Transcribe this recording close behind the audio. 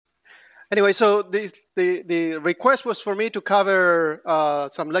Anyway, so the request was for me to cover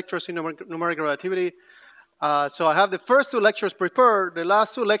some lectures in numerical relativity. So I have the first 2 lectures prepared. The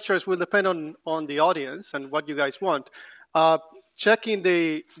last 2 lectures will depend on the audience and what you guys want. Checking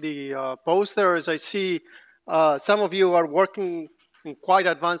the posters, I see some of you are working in quite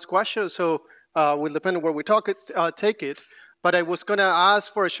advanced questions, so will depend on where we take it. But I was going to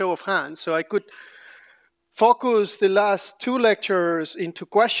ask for a show of hands, so I could focus the last 2 lectures into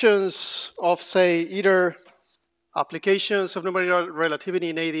questions of, say, either applications of numerical relativity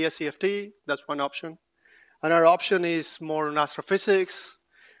in ADS-CFT. That's one option. Another option is more on astrophysics.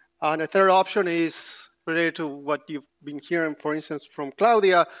 And a third option is related to what you've been hearing, for instance, from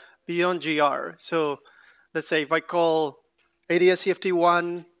Claudia, beyond GR. So let's say if I call ADS-CFT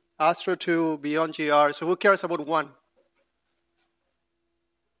 1, Astro 2, beyond GR, so who cares about 1?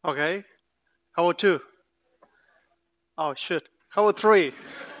 Okay. How about 2? Oh, shit. How about 3?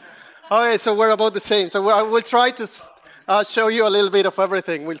 Okay, so we're about the same. So I will try to show you a little bit of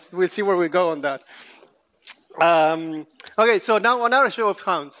everything. We'll see where we go on that. Okay, so now another show of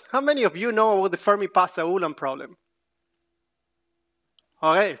hands. How many of you know about the Fermi-Pasta-Ulam problem?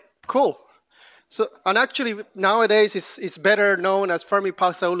 Okay, cool. So, and actually, nowadays, it's better known as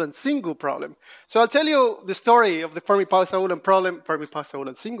Fermi-Pasta-Ulam single problem. So I'll tell you the story of the Fermi-Pasta-Ulam problem,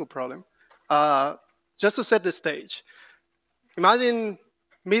 Fermi-Pasta-Ulam single problem, just to set the stage. Imagine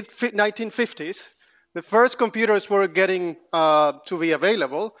mid-1950s, the first computers were getting to be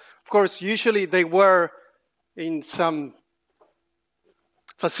available. Of course, usually they were in some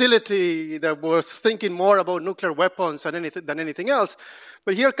facility that was thinking more about nuclear weapons than anything else.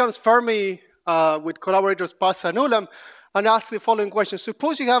 But here comes Fermi with collaborators Pasta and Ulam and asks the following question.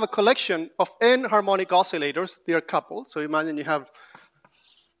 Suppose you have a collection of n harmonic oscillators, they are coupled. So imagine you have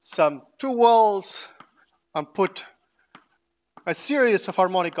some 2 walls and put a series of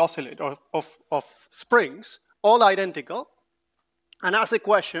harmonic oscillators, of springs, all identical, and ask a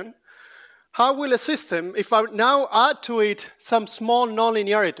question, how will a system, if I now add to it some small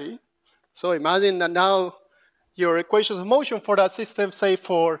nonlinearity, so imagine that now your equations of motion for that system, say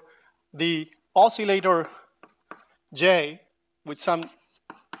for the oscillator J with some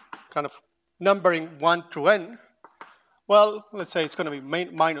kind of numbering 1 through n, well, let's say it's going to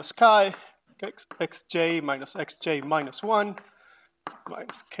be minus chi, xj minus xj minus 1,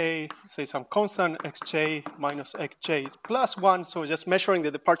 minus k, say some constant, xj minus xj plus 1, so just measuring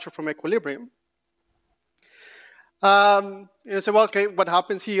the departure from equilibrium. You say, well, okay, what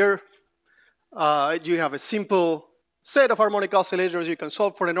happens here? You have a simple set of harmonic oscillators you can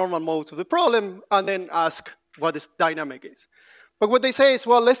solve for the normal modes of the problem, and then ask what this dynamic is. But what they say is,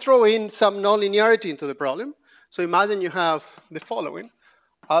 well, let's throw in some nonlinearity into the problem. So imagine you have the following,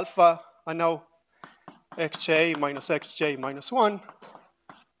 alpha, and now xj minus 1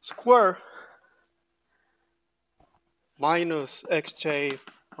 square minus xj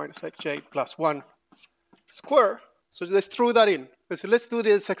plus 1 square. So let's throw that in. So let's do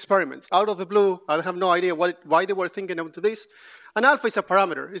these experiments. Out of the blue, I have no idea why they were thinking of this. And alpha is a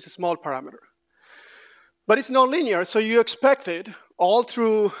parameter, it's a small parameter. But it's nonlinear, so you expect it all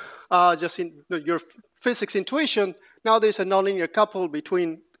through just in your physics intuition. Now there's a nonlinear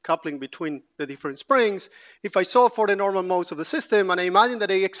coupling between the different springs. If I solve for the normal modes of the system, and I imagine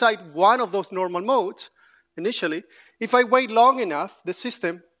that I excite one of those normal modes initially, if I wait long enough, the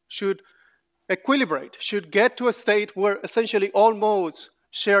system should equilibrate, should get to a state where essentially all modes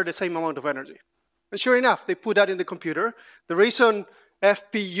share the same amount of energy. And sure enough, they put that in the computer. The reason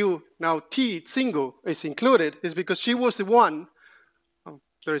FPU, now T, Tsingu, is included is because she was the one.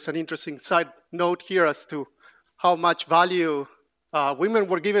 There is an interesting side note here as to how much value women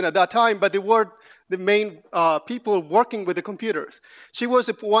were given at that time, but they were the main people working with the computers. She was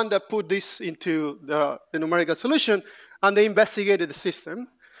the one that put this into the numerical solution, and they investigated the system.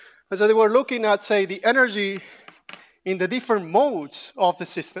 And so they were looking at, say, the energy in the different modes of the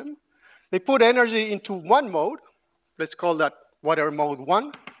system. They put energy into one mode. Let's call that whatever mode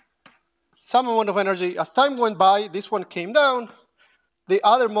 1. Some amount of energy. As time went by, this one came down. The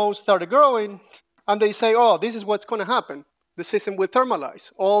other modes started growing. And they say, oh, this is what's going to happen. The system will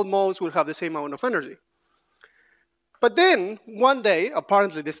thermalize. All modes will have the same amount of energy. But then, one day,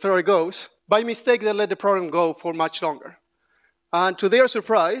 apparently the story goes, by mistake, they let the program go for much longer. And to their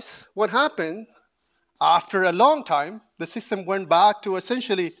surprise, what happened, after a long time, the system went back to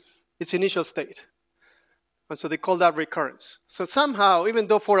essentially its initial state. And so they call that recurrence. So somehow, even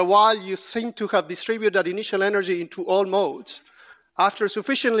though for a while you seem to have distributed that initial energy into all modes, after a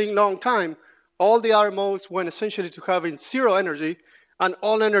sufficiently long time, all the other modes went essentially to having 0 energy, and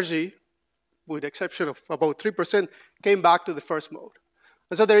all energy, with the exception of about 3%, came back to the first mode.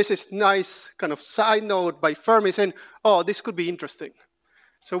 And so there is this nice kind of side note by Fermi saying, oh, this could be interesting.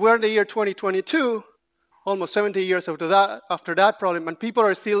 So we're in the year 2022, almost 70 years after that problem, and people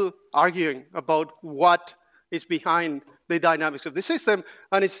are still arguing about what is behind the dynamics of the system,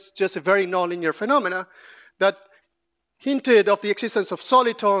 and it's just a very nonlinear phenomena that hinted of the existence of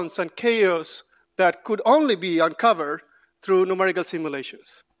solitons and chaos that could only be uncovered through numerical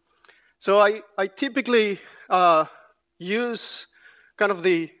simulations. So I typically use kind of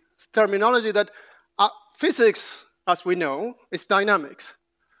the terminology that physics, as we know, is dynamics.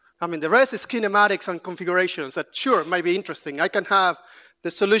 I mean, the rest is kinematics and configurations that, sure, might be interesting. I can have the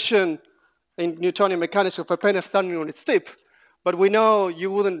solution in Newtonian mechanics of a pen standing on its tip, but we know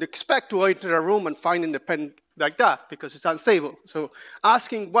you wouldn't expect to enter a room and find the pen like that because it's unstable. So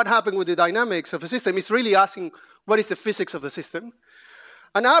asking what happened with the dynamics of a system is really asking what is the physics of the system.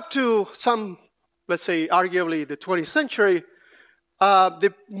 And up to some, let's say, arguably the 20th century,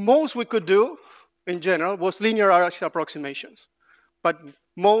 the most we could do in general was linear hierarchical approximations. But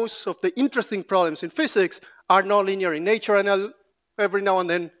most of the interesting problems in physics are nonlinear in nature, and every now and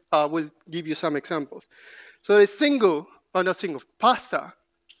then we'll give you some examples. So there is Stanislav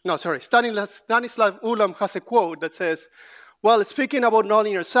Ulam has a quote that says, well, speaking about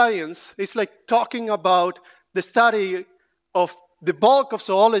nonlinear science, it's like talking about the study of the bulk of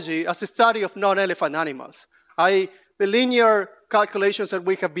zoology as a study of non-elephant animals. The linear calculations that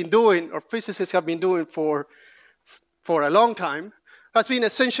we have been doing, or physicists have been doing for a long time, has been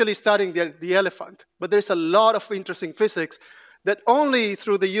essentially studying the elephant. But there's a lot of interesting physics that only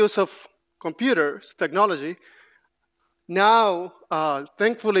through the use of computers, technology, now,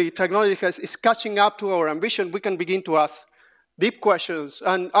 thankfully, technology is catching up to our ambition. We can begin to ask deep questions.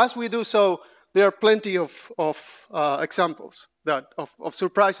 And as we do so, there are plenty of examples of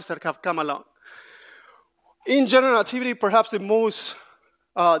surprises that have come along. In general relativity, perhaps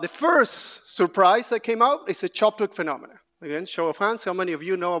the first surprise that came out is the Choptuk phenomena. Again, show of hands, how many of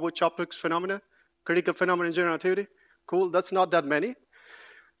you know about Choptuk's phenomena? Critical phenomena in general relativity? Cool, that's not that many.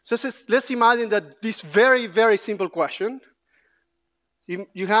 So let's imagine that this very, very simple question,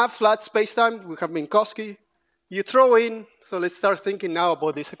 you have flat spacetime, we have Minkowski, you throw in, so let's start thinking now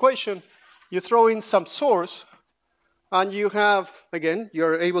about this equation, you throw in some source, and you have, again,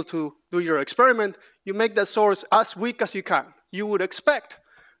 you're able to do your experiment, you make that source as weak as you can. You would expect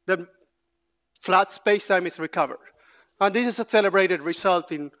that flat spacetime is recovered. And this is a celebrated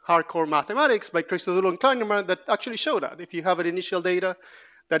result in hardcore mathematics by Christodoulou and Kleinerman that actually show that. If you have an initial data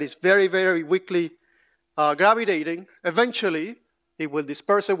that is very, very weakly gravitating, eventually it will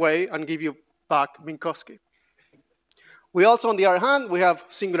disperse away and give you back Minkowski. We also, on the other hand, we have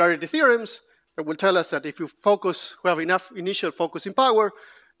singularity theorems that will tell us that if you have enough initial focusing power,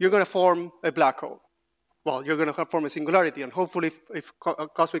 you're going to form a black hole. Well, you're going to form a singularity, and hopefully if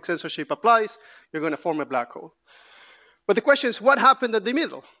cosmic censorship applies, you're going to form a black hole. But the question is, what happened at the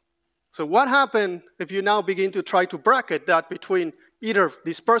middle? So what happened if you now begin to try to bracket that between either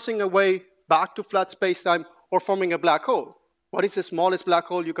dispersing away back to flat spacetime or forming a black hole? What is the smallest black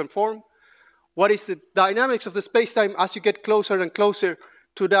hole you can form? What is the dynamics of the spacetime as you get closer and closer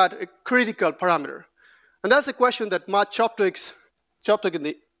to that critical parameter? And that's a question that Matt Choptuk in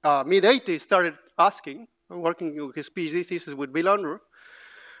the mid-80s started asking, working with his PhD thesis with Bill Unruh.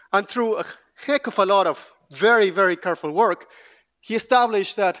 And through a heck of a lot of very, very careful work, he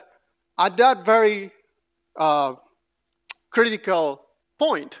established that at that very critical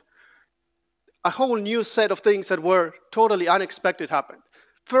point, a whole new set of things that were totally unexpected happened.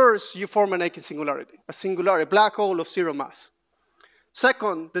 First, you form a naked singularity, a black hole of zero mass.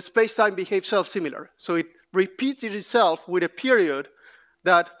 Second, the spacetime behaves self-similar. So it repeats itself with a period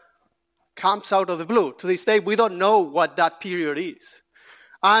that comes out of the blue. To this day, we don't know what that period is.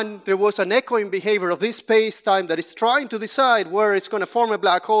 And there was an echoing behavior of this space-time that is trying to decide where it's going to form a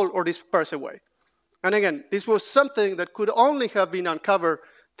black hole or disperse away. And again, this was something that could only have been uncovered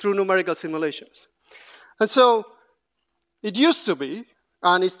through numerical simulations. And so it used to be,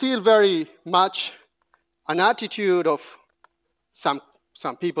 and it's still very much an attitude of some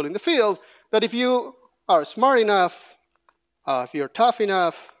people in the field, that if you are smart enough, if you're tough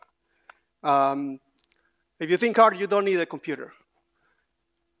enough, if you think hard, you don't need a computer.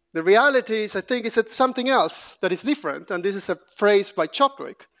 The reality is, I think, it's something else that is different, and this is a phrase by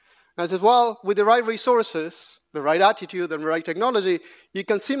Choptuk. And I said, well, with the right resources, the right attitude, and the right technology, you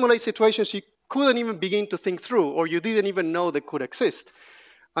can simulate situations you couldn't even begin to think through, or you didn't even know they could exist,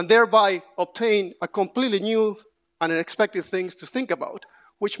 and thereby obtain a completely new and unexpected things to think about,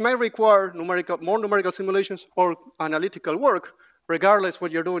 which may require more numerical simulations or analytical work, regardless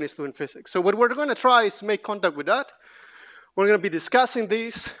what you're doing is doing physics. So what we're going to try is make contact with that. We're going to be discussing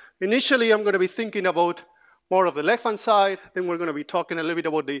these. Initially, I'm going to be thinking about more of the left-hand side. Then we're going to be talking a little bit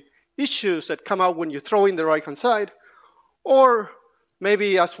about the issues that come out when you throw in the right-hand side. Or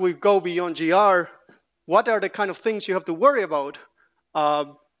maybe as we go beyond GR, what are the kind of things you have to worry about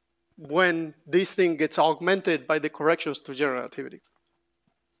when this thing gets augmented by the corrections to general relativity.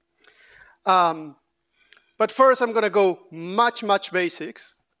 But first, I'm going to go much, much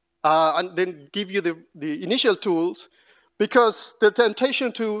basics, and then give you the initial tools, because the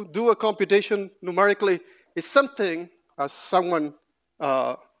temptation to do a computation numerically is something, as someone,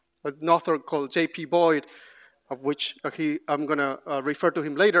 an author called J.P. Boyd, of which I'm going to refer to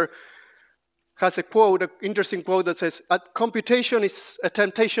him later, has a quote, an interesting quote that says, computation is a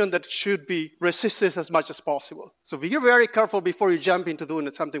temptation that should be resisted as much as possible. So be very careful before you jump into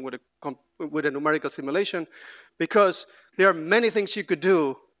doing something with a numerical simulation, because there are many things you could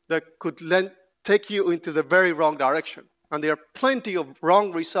do that could take you into the very wrong direction. And there are plenty of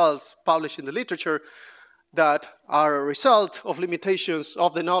wrong results published in the literature that are a result of limitations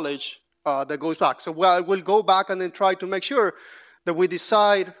of the knowledge that goes back. So we'll go back and then try to make sure that we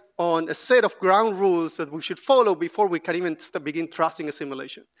decide on a set of ground rules that we should follow before we can even begin trusting a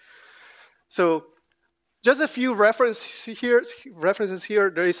simulation. So just a few references here.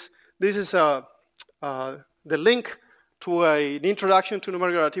 This is the link to an introduction to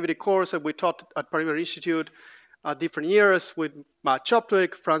numerical relativity course that we taught at Perimeter Institute at different years with Matt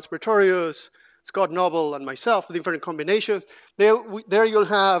Choptwick, Franz Pretorius, Scott Noble, and myself, different combinations. There you'll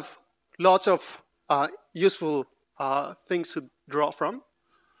have lots of useful things to draw from.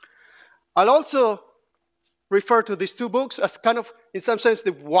 I'll also refer to these two books as kind of, in some sense,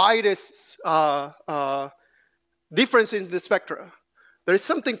 the widest difference in the spectra. There is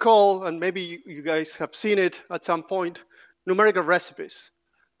something called, and maybe you guys have seen it at some point, Numerical Recipes.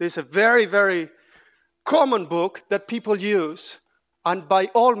 There's a very, very common book that people use, and by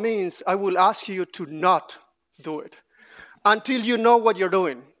all means, I will ask you to not do it until you know what you're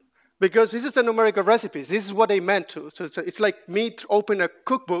doing. Because this is a numerical recipes. This is what they meant to. So it's like me to open a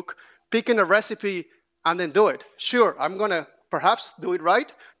cookbook, picking a recipe, and then do it. Sure, I'm going to perhaps do it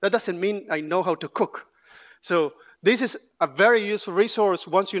right. That doesn't mean I know how to cook. So this is a very useful resource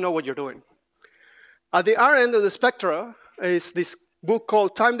once you know what you're doing. At the other end of the spectra is this book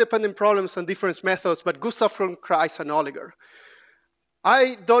called Time-Dependent Problems and Difference Methods by Gustafsson, Kreis, and Olliger.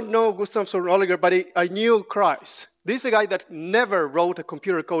 I don't know Gustafsson or Olliger, but I knew Kreis. This is a guy that never wrote a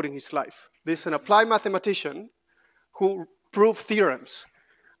computer code in his life. This is an applied mathematician who proved theorems.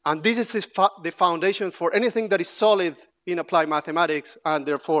 And this is the foundation for anything that is solid in applied mathematics and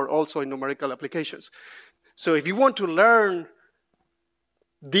therefore also in numerical applications. So if you want to learn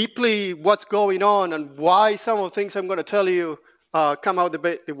deeply what's going on and why some of the things I'm going to tell you come out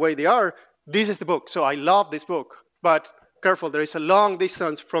the way they are, this is the book. So I love this book. But careful, there is a long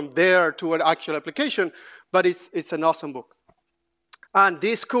distance from there to an actual application, but it's an awesome book. And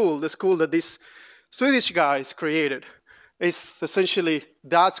this school, the school that these Swedish guys created, is essentially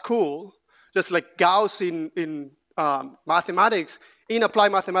that school, just like Gauss in mathematics. In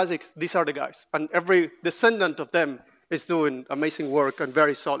applied mathematics, these are the guys. And every descendant of them is doing amazing work and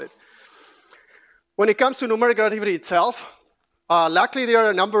very solid. When it comes to numerical relativity itself, luckily there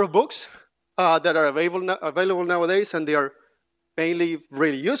are a number of books that are available nowadays, and they are mainly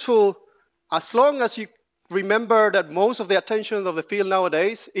really useful, as long as you remember that most of the attention of the field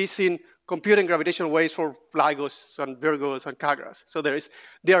nowadays is in computing gravitational waves for LIGOs and Virgos and Kagras. So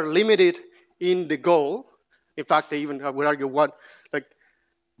they are limited in the goal. In fact, they even, I would argue, like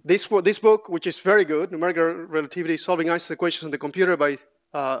this book, which is very good, Numerical Relativity, Solving Einstein's Equations on the Computer by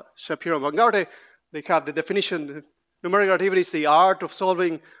Shapiro and Van Garte. They have the definition, numerical relativity is the art of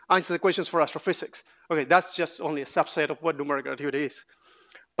solving Einstein's equations for astrophysics. Okay, that's just only a subset of what numerical relativity is.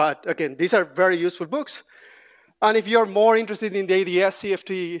 But again, these are very useful books. And if you're more interested in the ADS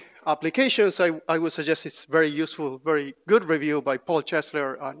CFT applications, I would suggest it's very useful, very good review by Paul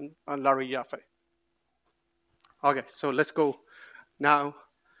Chesler and Larry Yaffe. Okay, so let's go now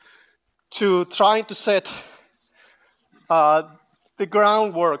to trying to set the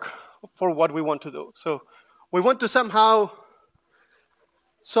groundwork for what we want to do. So we want to somehow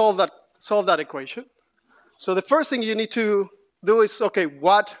solve that equation. So the first thing you need to do is, okay,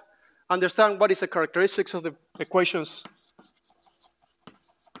 understand what is the characteristics of the equations.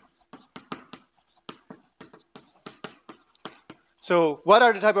 So what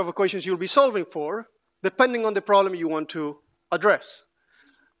are the type of equations you'll be solving for, depending on the problem you want to address.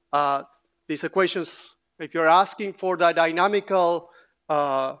 These equations, if you're asking for the dynamical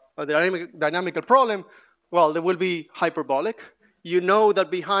problem, well, they will be hyperbolic. You know that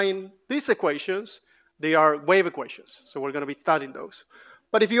behind these equations, They are wave equations, so we're going to be studying those.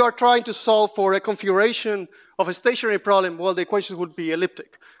 But if you are trying to solve for a configuration of a stationary problem, well, the equations would be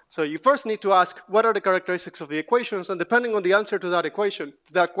elliptic. So you first need to ask, what are the characteristics of the equations? And depending on the answer to that equation,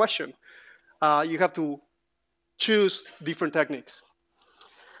 to that question, you have to choose different techniques.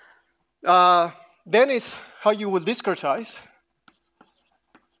 Then is how you will discretize.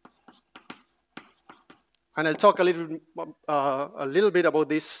 And I'll talk a little bit about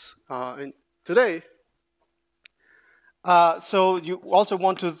this today. So you also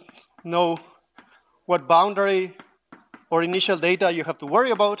want to know what boundary or initial data you have to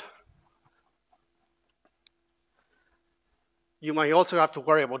worry about. You might also have to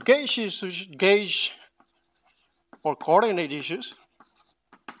worry about gauge issues, gauge or coordinate issues.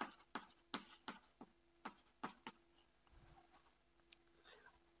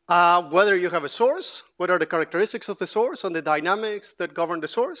 Whether you have a source, what are the characteristics of the source and the dynamics that govern the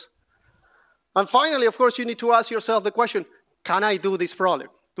source. And finally, of course, you need to ask yourself the question, can I do this problem?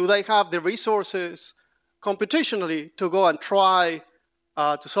 Do they have the resources computationally to go and try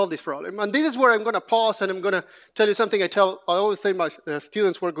to solve this problem? And this is where I'm going to pause, and I'm going to tell you something I always tell my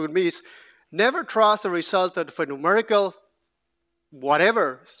students working with me is, never trust the result of a numerical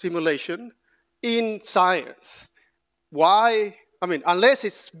whatever simulation in science. Why? I mean, unless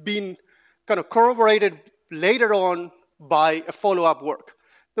it's been kind of corroborated later on by a follow-up work.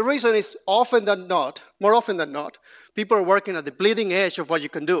 The reason is more often than not, people are working at the bleeding edge of what you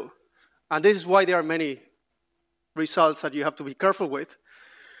can do. And this is why there are many results that you have to be careful with.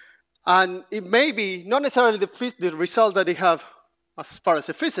 And it may be not necessarily the result that they have as far as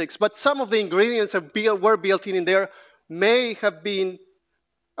the physics, but some of the ingredients that were built in there may have been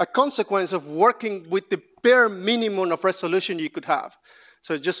a consequence of working with the bare minimum of resolution you could have.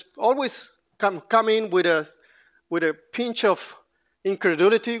 So just always come in with a pinch of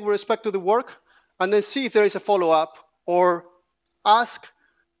incredulity with respect to the work, and then see if there is a follow-up, or ask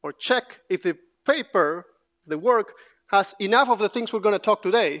or check if the paper, the work, has enough of the things we're going to talk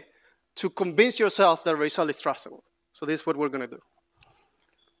today to convince yourself that the result is trustable. So this is what we're going to do.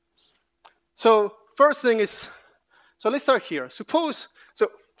 So first thing is, so let's start here. Suppose, so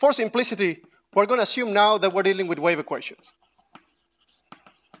for simplicity, we're going to assume now that we're dealing with wave equations.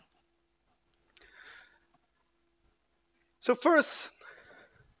 So first,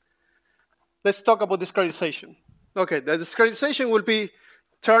 let's talk about discretization. Okay, the discretization will be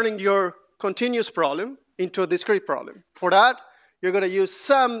turning your continuous problem into a discrete problem. For that, you're going to use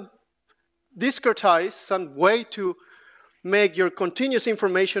some way to make your continuous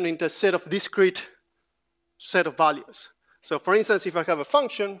information into a set of discrete set of values. So for instance, if I have a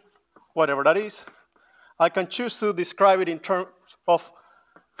function, whatever that is, I can choose to describe it in terms of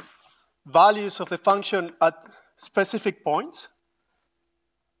values of the function at specific points,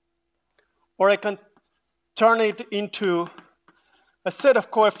 or I can turn it into a set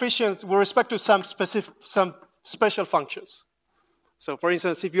of coefficients with respect to some special functions. So for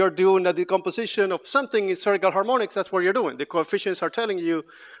instance, if you're doing a decomposition of something in spherical harmonics, that's what you're doing. The coefficients are telling you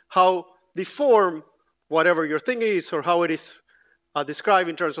how deformed whatever your thing is, or how it is described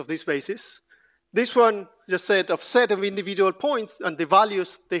in terms of this basis. This one just set of individual points and the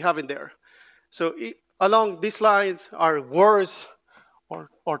values they have in there. So along these lines are words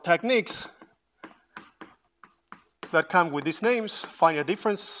or techniques that come with these names: finite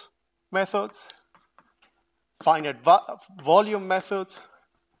difference methods, finite volume methods,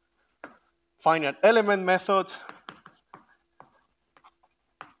 finite element methods.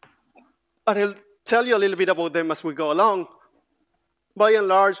 And I'll tell you a little bit about them as we go along. By and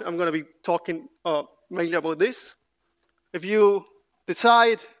large, I'm going to be talking mainly about this. If you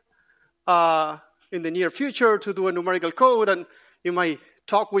decide in the near future to do a numerical code, and you might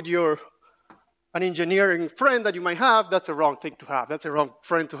talk with an engineering friend that you might have, that's a wrong thing to have. That's a wrong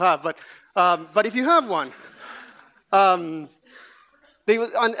friend to have. But if you have one, and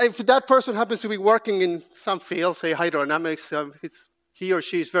if that person happens to be working in some field, say hydrodynamics, he or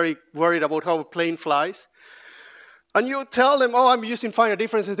she is very worried about how a plane flies, and you tell them, oh, I'm using finite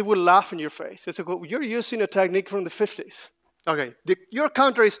differences, they will laugh in your face. They say, well, you're using a technique from the 50s. Okay, your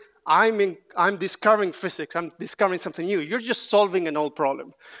counter is, I'm discovering physics, I'm discovering something new. You're just solving an old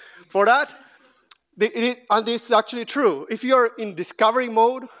problem. For that, and this is actually true. If you're in discovery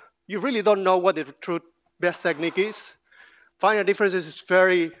mode, you really don't know what the true best technique is. Finite differences is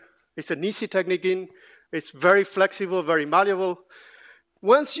it's an easy technique it's very flexible, very malleable.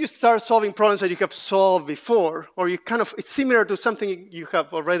 Once you start solving problems that you have solved before, or it's similar to something you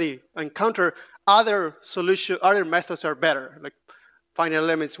have already encountered, other methods are better, like finite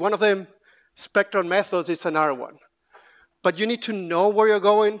elements. One of them, spectral methods, is another one. But you need to know where you're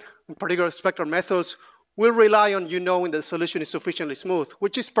going. In particular, spectral methods will rely on you knowing the solution is sufficiently smooth,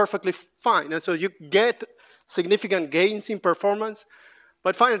 which is perfectly fine. And so you get significant gains in performance,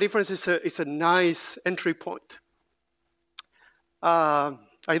 but final difference is a nice entry point. I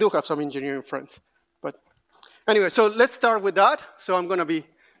do have some engineering friends, but anyway, so let's start with that. So I'm going to be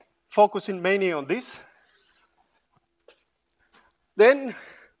focusing mainly on this. Then,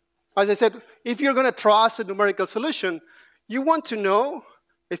 as I said, if you're going to trust a numerical solution, you want to know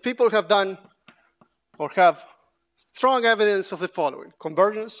if people have done or have strong evidence of the following: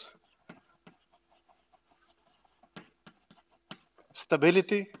 convergence,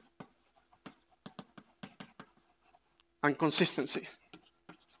 stability, and consistency.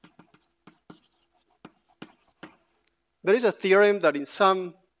 There is a theorem that in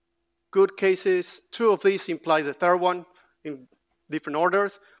some good cases, 2 of these imply the third one in different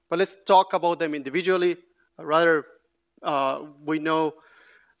orders, but let's talk about them individually. Rather, we know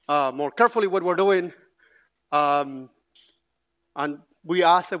more carefully what we're doing, and we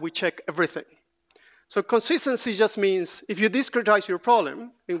ask that we check everything. So consistency just means if you discretize your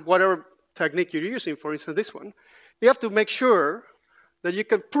problem in whatever technique you're using, for instance this one, you have to make sure that you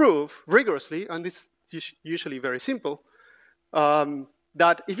can prove rigorously, and this is usually very simple,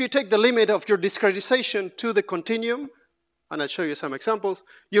 that if you take the limit of your discretization to the continuum, and I'll show you some examples,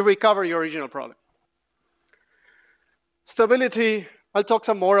 you recover your original problem. Stability, I'll talk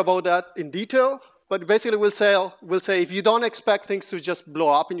some more about that in detail, but basically we'll say if you don't expect things to just blow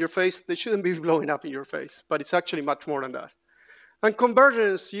up in your face, they shouldn't be blowing up in your face, but it's actually much more than that. And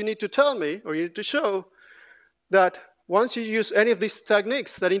convergence, you need to tell me, or you need to show, that once you use any of these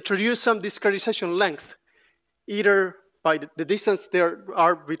techniques that introduce some discretization length, either by the distance there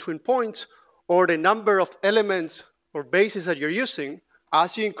are between points or the number of elements or bases that you're using,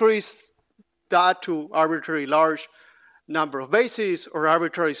 as you increase that to arbitrarily large number of bases or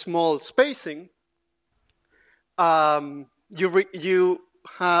arbitrarily small spacing, you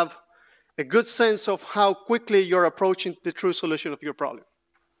have a good sense of how quickly you're approaching the true solution of your problem.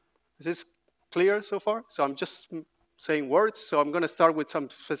 Is this clear so far? So I'm just saying words, so I'm going to start with some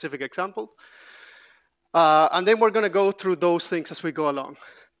specific examples. And then we're going to go through those things as we go along.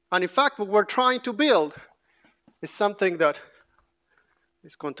 And in fact, what we're trying to build is something that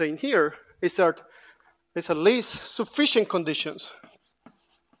is contained here, is that there's at least sufficient conditions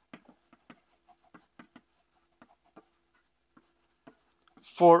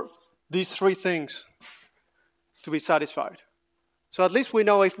for these 3 things to be satisfied. So at least we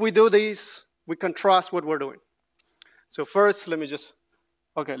know if we do these, we can trust what we're doing. So first, let me just,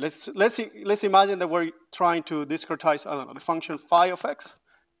 okay, let's imagine that we're trying to discretize, I don't know, the function phi of x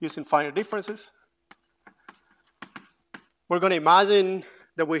using finite differences. We're going to imagine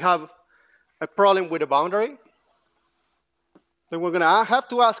that we have a problem with a boundary. Then we're going to have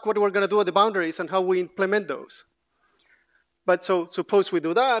to ask what we're going to do at the boundaries and how we implement those. But so suppose we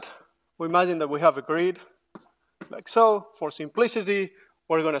do that. We imagine that we have a grid like so. For simplicity,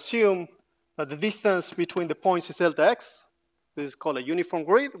 we're going to assume that the distance between the points is delta x. This is called a uniform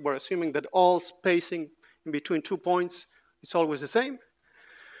grid. We're assuming that all spacing in between 2 points is always the same.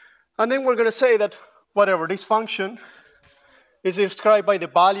 And then we're going to say that whatever this function is described by the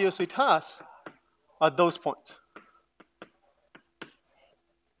values it has at those points.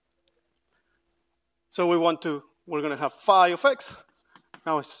 So we're going to have phi of x.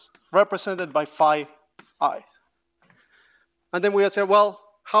 Now it's represented by phi I. And then we say, well,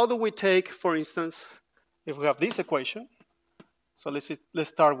 how do we take, for instance, if we have this equation? So let's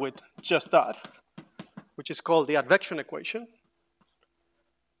start with just that, which is called the advection equation.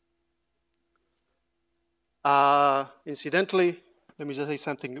 Incidentally, let me just say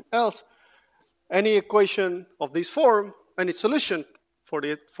something else. Any equation of this form, any solution for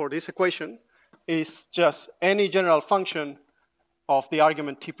this equation is just any general function of the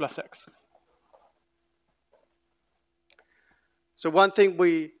argument t plus x. So one thing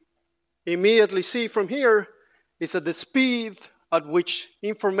we immediately see from here is that the speed at which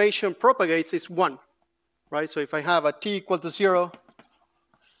information propagates is 1, right? So if I have a t equal to 0,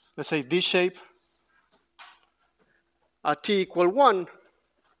 let's say this shape, at t equal 1,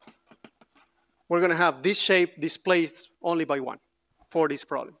 we're going to have this shape displaced only by 1 for this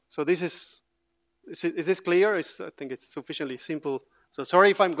problem. So this is this clear? I think it's sufficiently simple. So sorry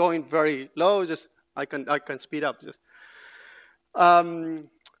if I'm going very low, just I can speed up. Just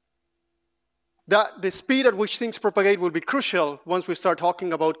the speed at which things propagate will be crucial once we start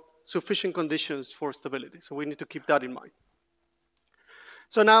talking about sufficient conditions for stability. So we need to keep that in mind.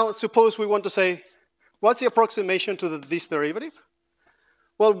 So now suppose we want to say, what's the approximation to this derivative?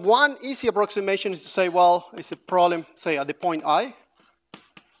 Well, one easy approximation is to say, well, it's a problem, say, at the point I.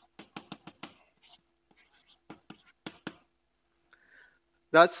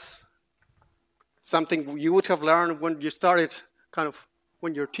 That's something you would have learned when you started, kind of,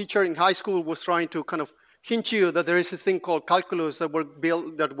 when your teacher in high school was trying to kind of hint you that there is a thing called calculus that we're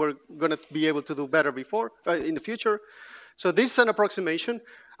going to be able to do better before, in the future. So this is an approximation.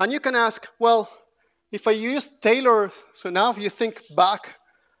 And you can ask, well, if I use Taylor, so now if you think back,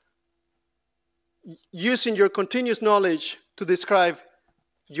 using your continuous knowledge to describe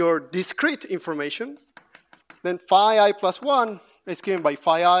your discrete information, then phi I plus 1 is given by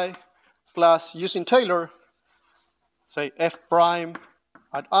phi I plus, using Taylor, say f prime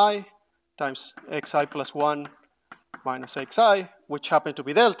at I times xi plus 1 minus xi, which happen to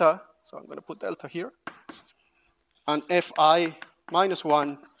be delta. So I'm going to put delta here. And fi minus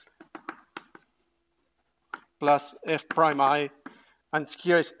 1 plus f prime I. And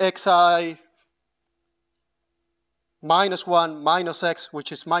here is xi minus 1 minus x,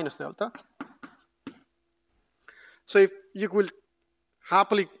 which is minus delta. So if you will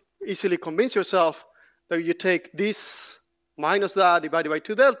happily, easily convince yourself that you take this minus that divided by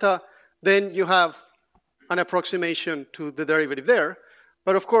 2 delta, then you have an approximation to the derivative there.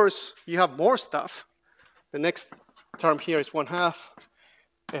 But of course, you have more stuff. The next term here is 1/2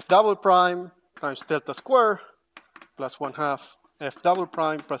 f double prime times delta square plus 1/2 f double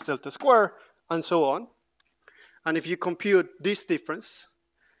prime plus delta square, and so on. And if you compute this difference,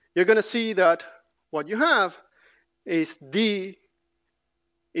 you're going to see that what you have is d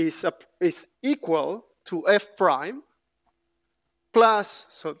is equal to f prime plus,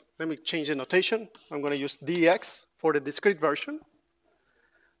 so let me change the notation. I'm going to use dx for the discrete version,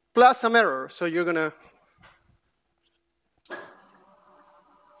 plus some error. So you're going to,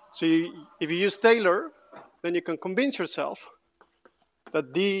 if you use Taylor, then you can convince yourself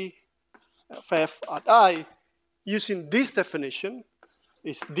that d of f at I, using this definition,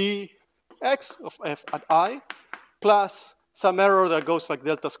 is dx of f at I plus some error that goes like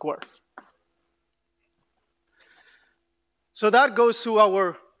delta square. So that goes to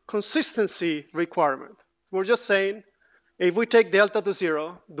our consistency requirement. We're just saying, if we take delta to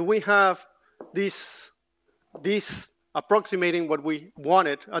 0, do we have this approximating what we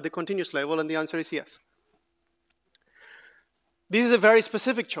wanted at the continuous level? And the answer is yes. This is a very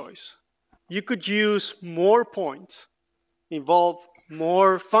specific choice. You could use more points, involve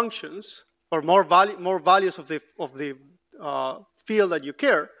more functions, or more values of the field that you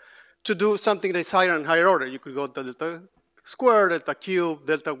care, to do something that is higher and higher order. You could go delta square, delta cube,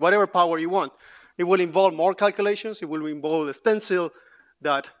 delta whatever power you want. It will involve more calculations. It will involve a stencil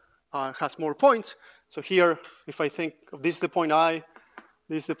that has more points. So here, if I think of this is the point I,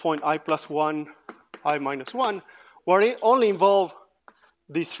 this is the point I plus 1, I minus 1, where it only involve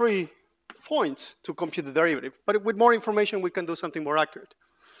these 3 points to compute the derivative. But with more information, we can do something more accurate.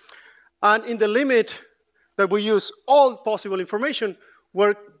 And in the limit that we use all possible information,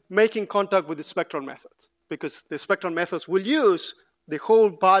 we're making contact with the spectral methods, because the spectral methods will use the whole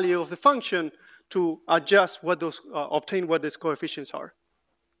value of the function to adjust what those, obtain what these coefficients are.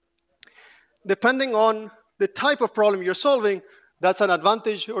 Depending on the type of problem you're solving, that's an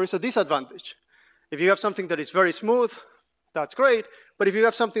advantage or it's a disadvantage. If you have something that is very smooth, that's great. But if you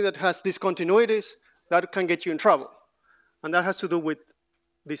have something that has discontinuities, that can get you in trouble. And that has to do with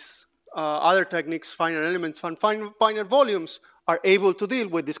these other techniques, finite elements and finite volumes are able to deal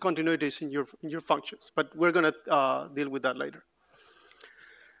with discontinuities in your functions. But we're going to deal with that later.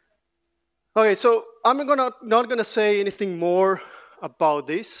 Okay, so I'm not going to say anything more about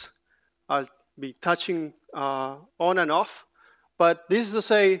this. I'll be touching on and off. But this is to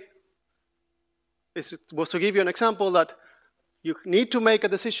say, it was to give you an example that you need to make a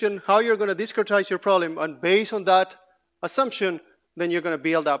decision how you're going to discretize your problem, and based on that assumption, then you're going to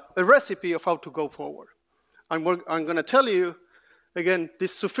build up a recipe of how to go forward. And I'm going to tell you, again,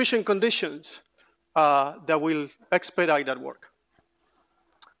 these sufficient conditions that will expedite that work.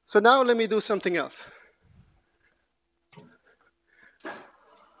 So now let me do something else.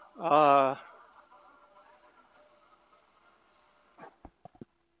 Oh,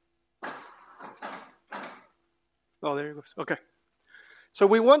 there it goes. Okay. So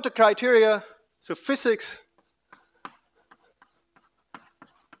we want a criteria. So physics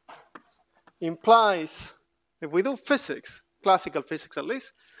implies, if we do physics, classical physics at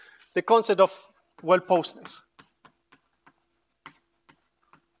least, the concept of well-posedness,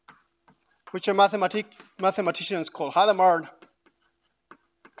 which a mathematicians call Hadamard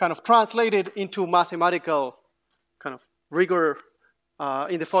kind of translated into mathematical kind of rigor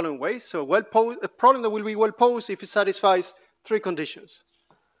in the following way. So a problem that will be well posed if it satisfies 3 conditions.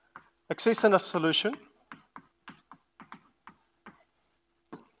 Existence of solution.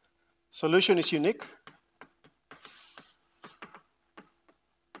 Solution is unique.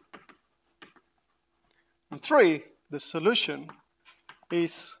 And 3, the solution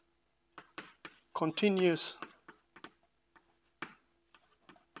is continuous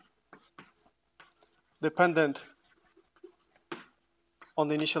dependent on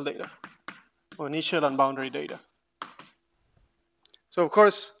the initial data, or initial and boundary data. So of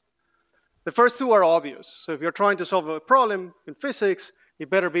course, the first 2 are obvious. So if you're trying to solve a problem in physics, it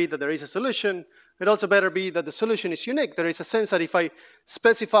better be that there is a solution. It also better be that the solution is unique. There is a sense that if I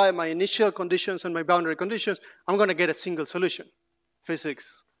specify my initial conditions and my boundary conditions, I'm going to get a single solution.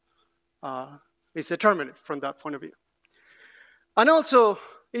 Physics is determinate from that point of view. And also,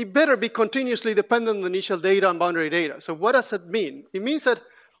 it better be continuously dependent on the initial data and boundary data. So what does that mean? It means that,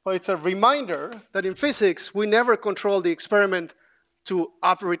 well, it's a reminder that in physics, we never control the experiment to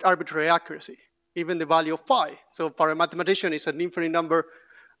arbitrary accuracy, even the value of pi. So for a mathematician, it's an infinite number.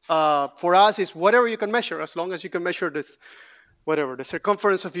 For us, it's whatever you can measure, as long as you can measure this, whatever, the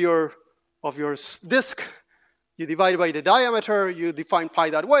circumference of your disk, you divide by the diameter, you define pi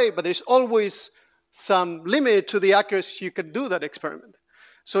that way, but there's always some limit to the accuracy you can do that experiment.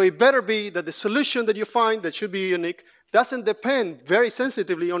 So it better be that the solution that you find that should be unique doesn't depend very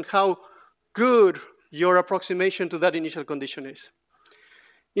sensitively on how good your approximation to that initial condition is.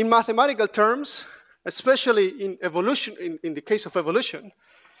 In mathematical terms, especially in evolution, in the case of evolution,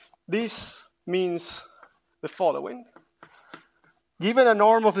 this means the following. Given a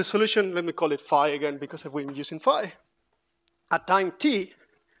norm of the solution, let me call it phi again because I've been using phi, at time t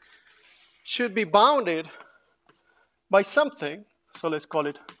should be bounded by something. So let's call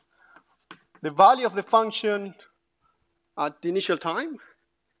it the value of the function at the initial time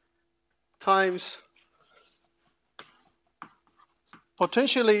times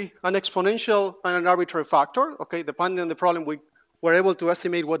potentially an exponential and an arbitrary factor. Okay, depending on the problem, we're able to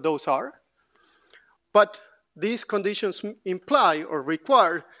estimate what those are. But these conditions imply or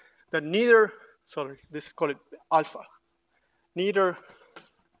require that neither, sorry, this call it alpha, neither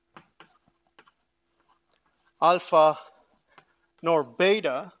alpha nor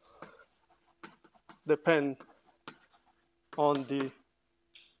beta depend on the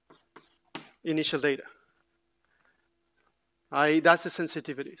initial data. That's the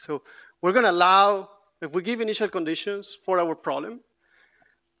sensitivity. So we're going to allow, if we give initial conditions for our problem,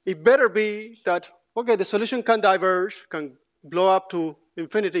 it better be that, okay, the solution can diverge, can blow up to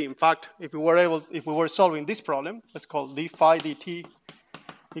infinity. In fact, if we were solving this problem, let's call d phi dt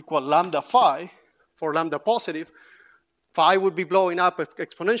equal lambda phi, for lambda positive, phi would be blowing up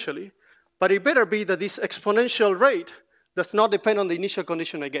exponentially, but it better be that this exponential rate does not depend on the initial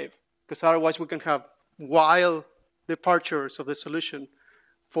condition I gave, because otherwise we can have wild departures of the solution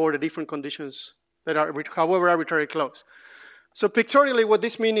for the different conditions that are, however arbitrarily close. So pictorially, what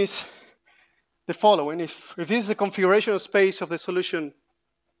this means is the following. If this is the configuration of space of the solution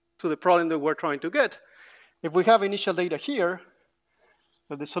to the problem that we're trying to get, if we have initial data here,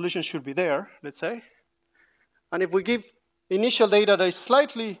 that the solution should be there, let's say, and if we give initial data that is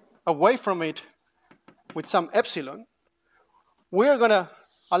slightly away from it with some epsilon, we're going to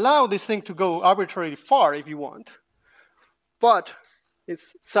allow this thing to go arbitrarily far if you want. But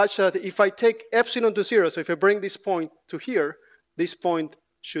it's such that if I take epsilon to 0, so if I bring this point to here, this point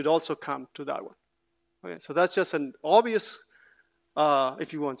should also come to that one. Okay, so that's just an obvious,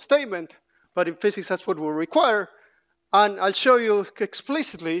 if you want, statement. But in physics, that's what we require. And I'll show you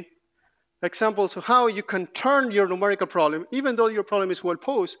explicitly examples of how you can turn your numerical problem, even though your problem is well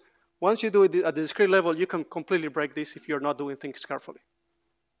posed. Once you do it at the discrete level, you can completely break this if you're not doing things carefully.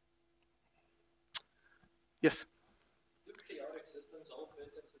 Yes? Do chaotic systems all fit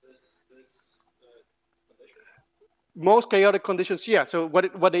into this condition? Most chaotic conditions, yeah. So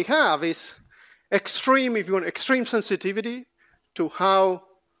what they have is extreme, if you want, extreme sensitivity to how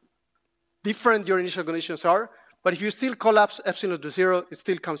different your initial conditions are. But if you still collapse epsilon to 0, it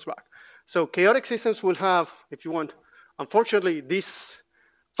still comes back. So chaotic systems will have, if you want, unfortunately, this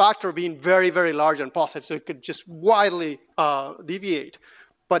factor being very, very large and positive, so it could just widely deviate.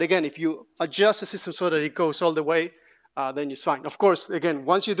 But again, if you adjust the system so that it goes all the way, then it's fine. Of course, again,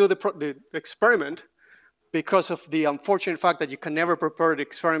 once you do the experiment, because of the unfortunate fact that you can never prepare the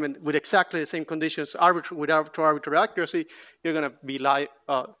experiment with exactly the same conditions without arbitrary accuracy, you're going to be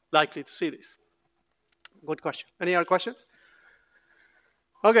likely to see this. Good question. Any other questions?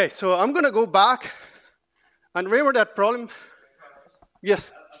 Okay, so I'm going to go back and remember that problem.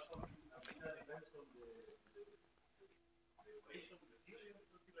 Yes.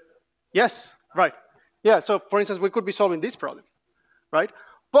 Yes, right. Yeah, so for instance, we could be solving this problem, right?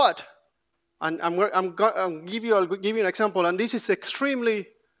 But, and I'll give you an example, and this is extremely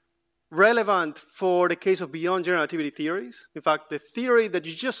relevant for the case of beyond general relativity theories. In fact, the theory that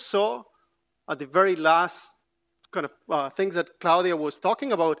you just saw at the very last kind of things that Claudia was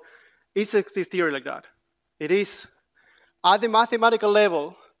talking about, is a theory like that. It is, at the mathematical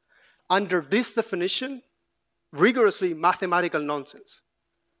level, under this definition, rigorously mathematical nonsense.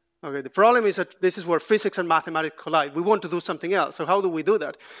 Okay, the problem is that this is where physics and mathematics collide. We want to do something else, so how do we do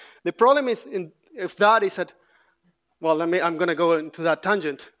that? The problem is, if that is that, well, I'm going to go into that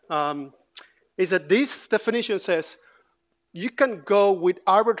tangent, is that this definition says you can go with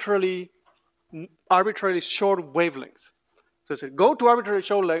arbitrarily short wavelengths. So it says go to arbitrarily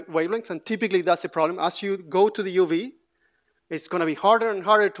short wavelengths, and typically that's the problem. As you go to the UV, it's going to be harder and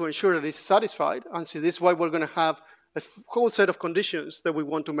harder to ensure that it's satisfied, and so this is why we're going to have a whole set of conditions that we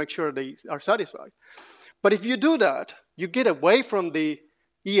want to make sure they are satisfied. But if you do that, you get away from the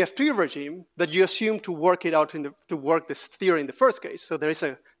EF3 regime that you assume to work it out to work this theory in the first case. So there's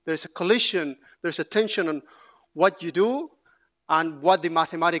a collision, there's a tension on what you do and what the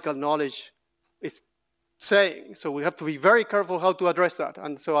mathematical knowledge is saying. So we have to be very careful how to address that.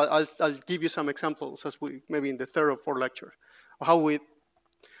 And so I'll give you some examples as we maybe in the third or fourth lecture of how we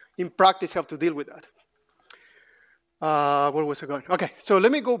in practice have to deal with that. Where was I going? Okay, so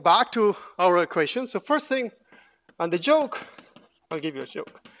let me go back to our equation. So first thing, and the joke, I'll give you a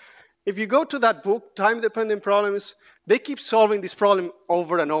joke. If you go to that book, Time-Dependent Problems, they keep solving this problem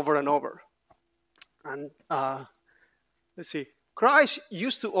over and over and over. And let's see, Kreis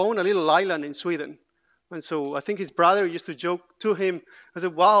used to own a little island in Sweden. And so I think his brother used to joke to him, I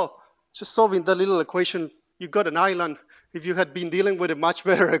said, wow, just solving that little equation, you got an island. If you had been dealing with a much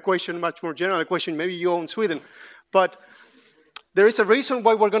better equation, much more general equation, maybe you own Sweden. But there is a reason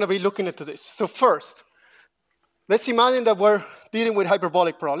why we're going to be looking into this. So first, let's imagine that we're dealing with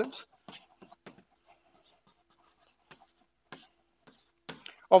hyperbolic problems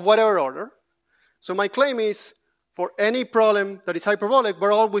of whatever order. So my claim is, for any problem that is hyperbolic,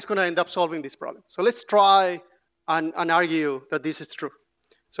 we're always going to end up solving this problem. So let's try and argue that this is true.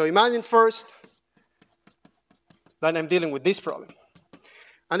 So imagine first that I'm dealing with this problem.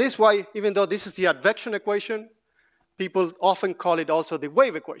 And this is why, even though this is the advection equation, people often call it also the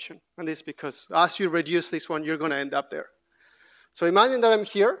wave equation. And this is because as you reduce this one, you're going to end up there. So imagine that I'm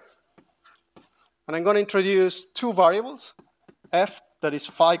here, and I'm going to introduce two variables, f that is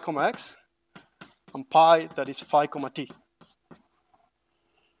phi comma x, and pi that is phi comma t.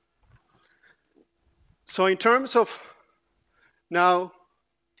 So in terms of now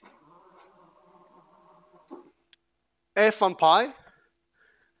f and pi,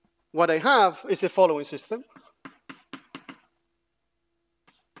 what I have is the following system.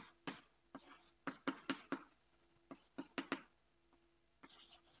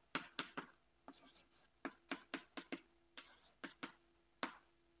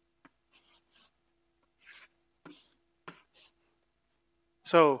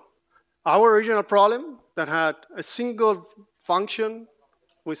 So our original problem that had a single function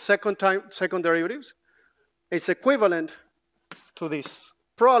with second derivatives is equivalent to this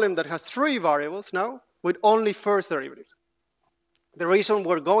problem that has three variables now with only first derivatives. The reason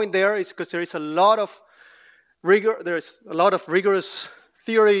we're going there is because there is a lot of rigorous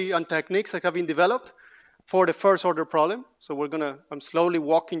theory and techniques that have been developed for the first order problem. So I'm slowly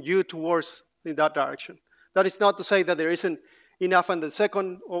walking you towards in that direction. That is not to say that there isn't enough in the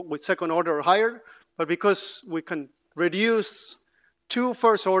second order or higher, but because we can reduce to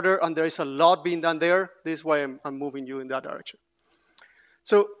first order and there is a lot being done there, this is why I'm moving you in that direction.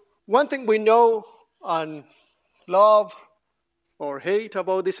 So one thing we know and love or hate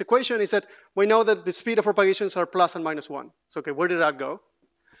about this equation is that we know that the speed of propagations are plus and minus 1. So okay, where did that go?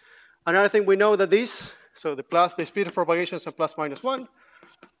 Another thing we know that the speed of propagations are plus minus 1.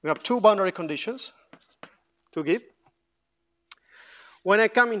 We have two boundary conditions to give. When I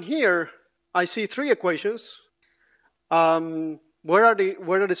come in here, I see three equations. Where are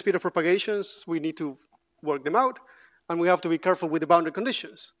the speed of propagations? We need to work them out, and we have to be careful with the boundary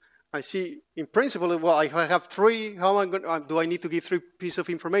conditions. I see, in principle, well, I have three. How am I going? Do I need to give three pieces of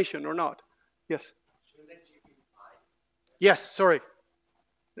information or not? Yes. Yes. Sorry.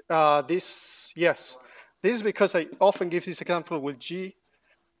 Yes. This is because I often give this example with G.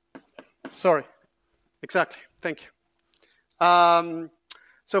 Sorry. Exactly. Thank you.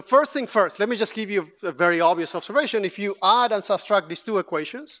 So first thing first, let me just give you a very obvious observation. If you add and subtract these two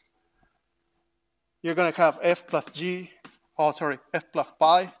equations, you're going to have f plus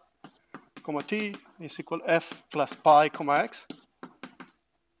pi, comma t is equal f plus pi, comma x,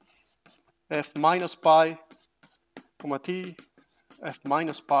 f minus pi, comma t, f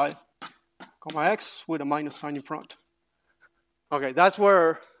minus pi, comma x with a minus sign in front. Okay, that's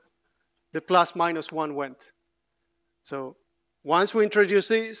where the plus minus 1 went. So once we introduce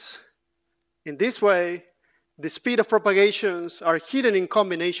these, In this way, the speed of propagations are hidden in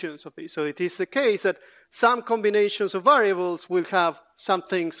combinations of these. So it is the case that some combinations of variables will have some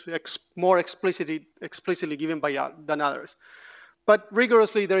things more explicitly given by than others. But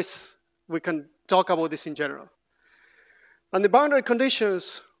rigorously, we can talk about this in general. And the boundary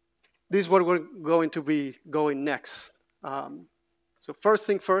conditions, this is what we're going to be going next. So first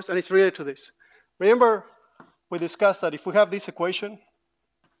thing first, and it's related to this. Remember, we discussed that if we have this equation,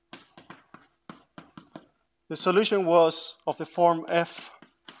 the solution was of the form f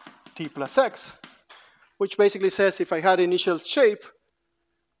t plus x, which basically says if I had initial shape,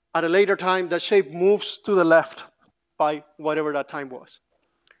 at a later time, that shape moves to the left by whatever that time was.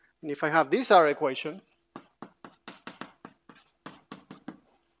 And if I have this R equation,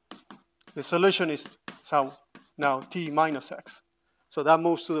 the solution is now t minus x. So that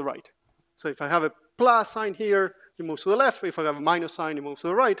moves to the right. So if I have a plus sign here, it moves to the left. If I have a minus sign, it moves to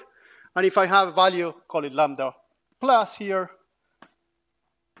the right. And if I have a value, call it lambda plus here,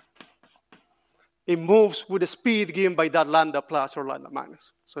 it moves with the speed given by that lambda plus or lambda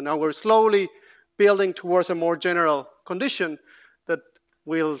minus. So now we're slowly building towards a more general condition that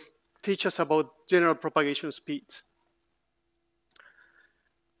will teach us about general propagation speeds.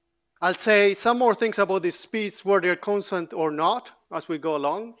 I'll say some more things about these speeds, whether they're constant or not, as we go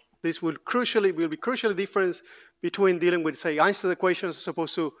along. This will be crucially different between dealing with, say, Einstein equations as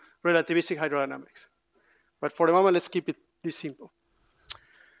opposed to relativistic hydrodynamics. But for the moment, let's keep it this simple.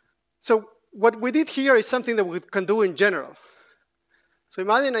 So what we did here is something that we can do in general. So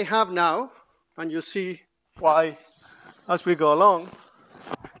imagine I have now, and you'll see why as we go along,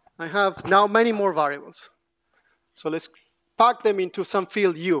 I have now many more variables. So let's pack them into some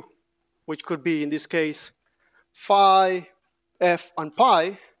field U, which could be, in this case, phi, f, and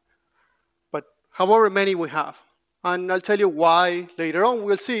pi, but however many we have. And I'll tell you why later on.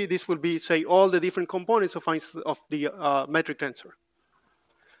 We'll see this will be, say, all the different components of the metric tensor.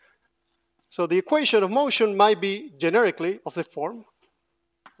 So the equation of motion might be generically of the form,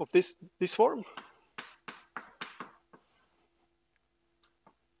 of this form.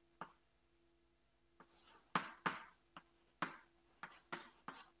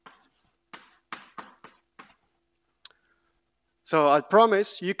 So I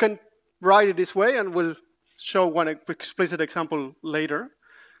promise you can write it this way, and we'll show one explicit example later.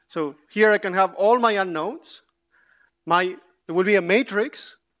 So here I can have all my unknowns. There will be a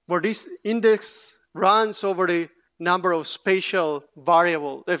matrix where this index runs over the number of spatial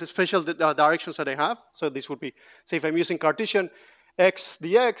variables, spatial directions that I have. So this would be, say, if I'm using Cartesian, x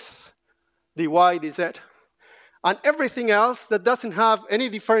dx, dy dz. And everything else that doesn't have any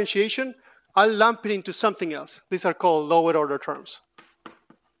differentiation, I'll lump it into something else. These are called lower order terms.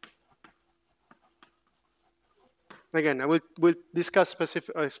 Again, we'll discuss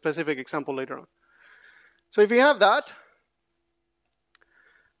a specific example later on. So if you have that,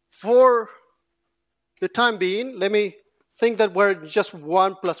 for the time being, let me think that we're just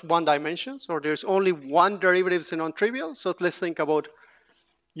 1 plus 1 dimensions, or there's only one derivative is non-trivial. So let's think about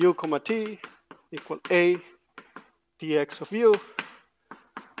u comma t equal a dx of u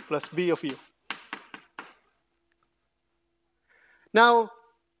plus b of u. Now,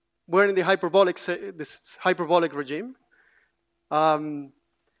 we're in the this hyperbolic regime. The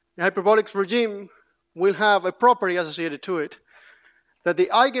hyperbolic regime will have a property associated to it that the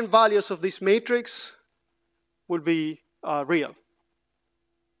eigenvalues of this matrix will be real.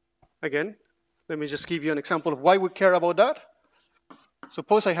 Again, let me just give you an example of why we care about that.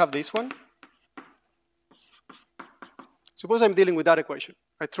 Suppose I have this one. Suppose I'm dealing with that equation.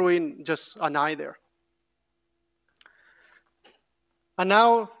 I threw in just an I there. And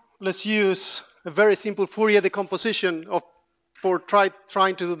now let's use a very simple Fourier decomposition for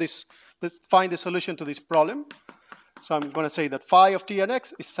trying to do this, find the solution to this problem. So I'm going to say that phi of t and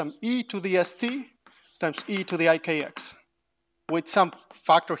x is some e to the st times e to the ikx, with some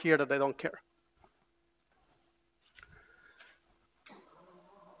factor here that I don't care.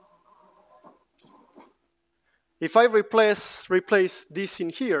 If I replace this in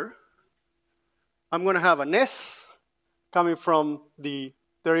here, I'm going to have an s coming from the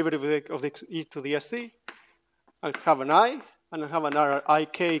derivative of the e to the st. I'll have an I, and I'll have another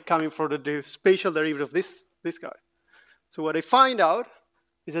ik coming from the spatial derivative of this guy. So what I find out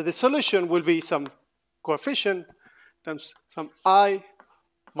is that the solution will be some coefficient times some I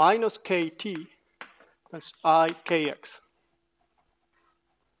minus kt times ikx.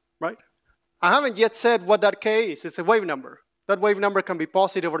 Right? I haven't yet said what that k is. It's a wave number. That wave number can be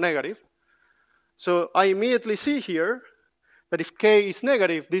positive or negative. So I immediately see here that if k is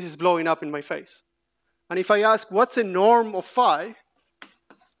negative, this is blowing up in my face. And if I ask what's the norm of phi,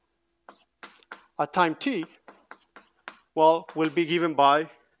 at time t, well, will be given by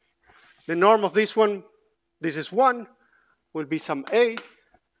the norm of this one. This is 1, will be some a,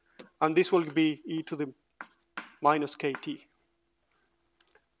 and this will be e to the minus kt.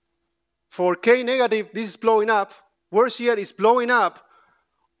 For k negative, this is blowing up. Worse yet, it's blowing up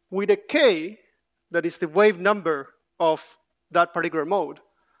with a k that is the wave number of that particular mode.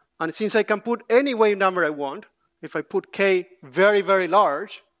 And since I can put any wave number I want, if I put k very, very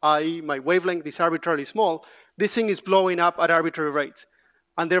large, i.e. my wavelength is arbitrarily small, this thing is blowing up at arbitrary rates.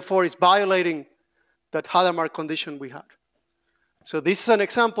 And therefore, it's violating that Hadamard condition we had. So this is an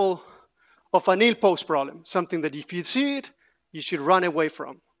example of an ill-posed problem, something that if you see it, you should run away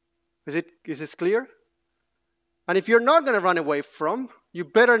from. Is this clear? And if you're not going to run away from, you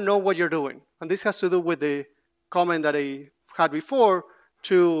better know what you're doing. And this has to do with the comment that I had before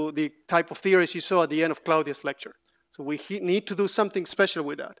to the type of theories you saw at the end of Claudia's lecture. So we need to do something special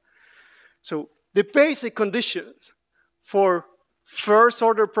with that. So the basic conditions for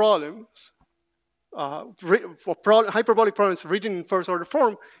first-order problems, hyperbolic problems written in first-order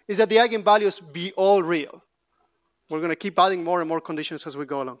form, is that the eigenvalues be all real. We're going to keep adding more and more conditions as we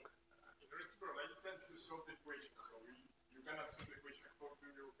go along.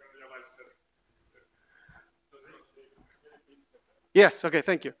 Yes, okay,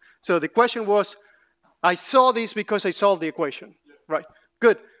 thank you. So the question was, I saw this because I solved the equation. Right,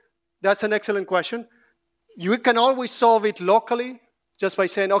 good. That's an excellent question. You can always solve it locally just by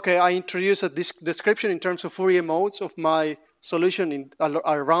saying, okay, I introduce a description in terms of Fourier modes of my solution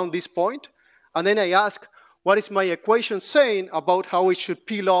around this point. And then I ask, what is my equation saying about how it should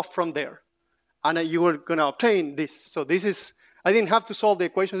peel off from there? And you are going to obtain this. So this is, I didn't have to solve the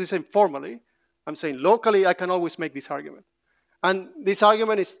equation. This is formally. I'm saying locally, I can always make this argument. And this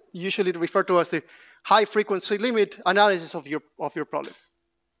argument is usually referred to as the high frequency limit analysis of your problem.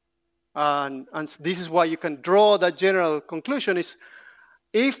 And this is why you can draw that general conclusion is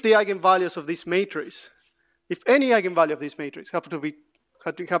if the eigenvalues of this matrix, if any eigenvalue of this matrix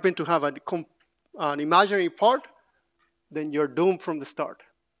happen to have an imaginary part, then you're doomed from the start.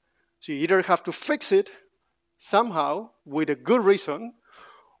 So you either have to fix it somehow with a good reason,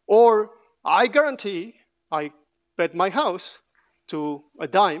 or I guarantee, I bet my house to a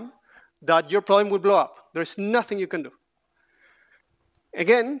dime, that your problem will blow up. There's nothing you can do.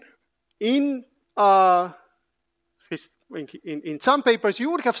 Again, in some papers, you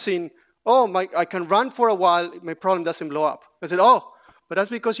would have seen, oh, I can run for a while, my problem doesn't blow up. I said, oh, but that's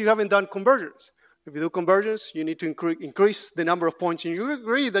because you haven't done convergence. If you do convergence, you need to increase the number of points. And you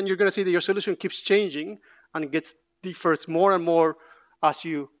agree, then you're going to see that your solution keeps changing and it differs more and more as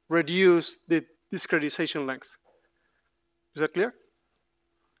you reduce the discretization length. Is that clear?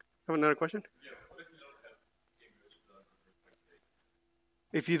 Have another question? Yeah.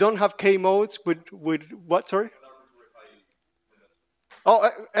 If you don't have K modes with what, sorry? Oh,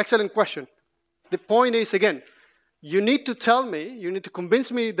 excellent question. The point is, again, you need to tell me, you need to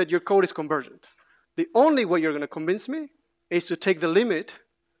convince me that your code is convergent. The only way you're going to convince me is to take the limit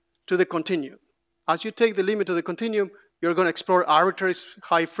to the continuum. As you take the limit to the continuum, you're going to explore arbitrary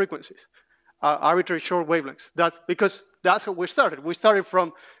high frequencies, arbitrary short wavelengths. Because that's how we started. We started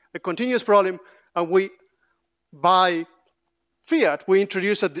from a continuous problem, and by fiat, we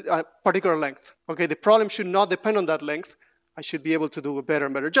introduce a particular length. Okay, the problem should not depend on that length. I should be able to do a better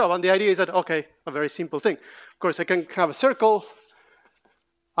and better job. And the idea is that, okay, a very simple thing. Of course, I can have a circle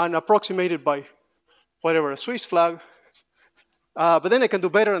and approximate it by whatever, a Swiss flag. But then I can do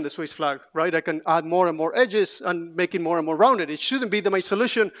better on the Swiss flag, right? I can add more and more edges and make it more and more rounded. It shouldn't be that my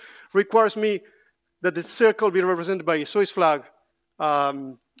solution requires me that the circle be represented by a Swiss flag.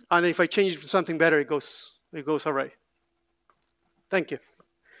 And if I change it to something better, it goes awry. Thank you.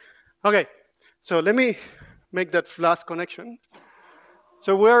 Okay, so let me make that last connection.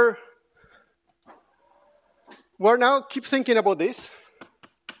 So we're now keep thinking about this.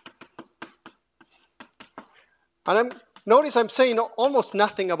 And notice I'm saying almost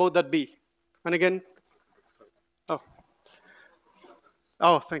nothing about that B. And again,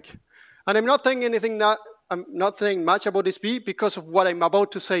 oh, thank you. And I'm not saying anything. I'm not saying much about this B because of what I'm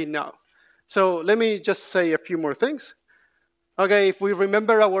about to say now. So let me just say a few more things. Okay, if we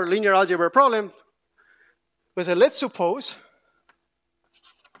remember our linear algebra problem, we say let's suppose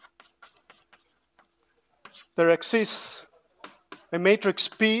there exists a matrix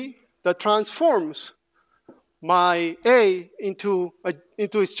P that transforms my A into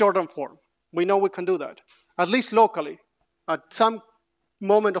its Jordan form. We know we can do that, at least locally. At some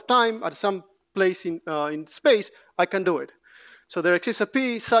moment of time, at some place in space, I can do it. So there exists a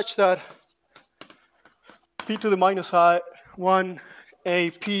P such that P to the minus 1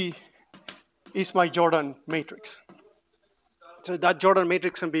 AP is my Jordan matrix. So that Jordan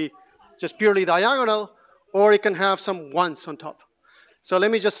matrix can be just purely diagonal, or it can have some ones on top. So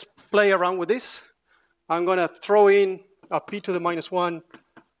let me just play around with this. I'm going to throw in a p to the minus 1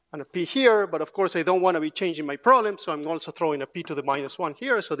 and a p here, but of course I don't want to be changing my problem, so I'm also throwing a p to the minus 1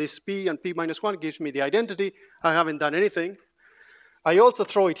 here. So this p and p minus 1 gives me the identity. I haven't done anything. I also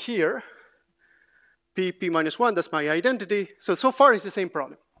throw it here. P minus 1, that's my identity. So far it's the same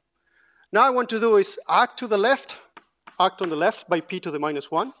problem. Now I want to do is act on the left by p to the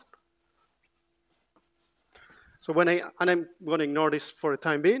minus 1. So and I'm going to ignore this for the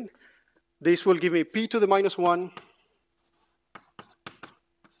time being. This will give me p to the minus 1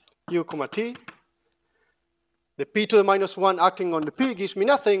 u comma t. The p to the minus 1 acting on the p gives me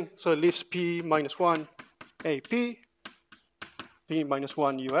nothing, so it leaves p minus 1 ap, p minus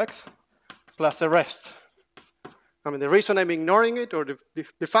 1 ux, plus the rest. I mean, the reason I'm ignoring it, or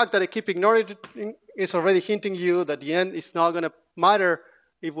the fact that I keep ignoring it, is already hinting you that the end is not going to matter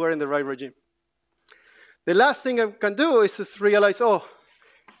if we're in the right regime. The last thing I can do is just realize, oh,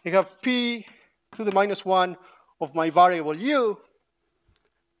 I have p to the minus 1 of my variable u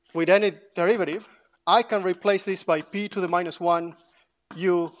with any derivative. I can replace this by p to the minus 1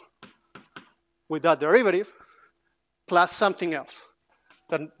 u with that derivative plus something else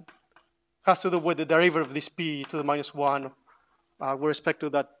that has to do with the derivative of this p to the minus 1 with respect to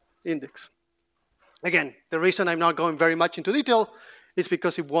that index. Again, the reason I'm not going very much into detail is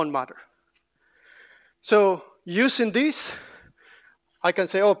because it won't matter. So using this, I can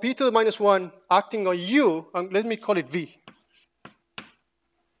say, oh, p to the minus 1 acting on u, and let me call it v.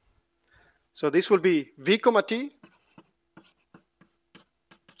 So this will be v comma t.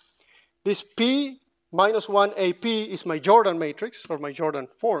 This p minus 1 ap is my Jordan matrix, or my Jordan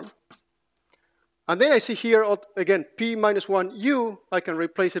form. And then I see here, again, p minus 1 u, I can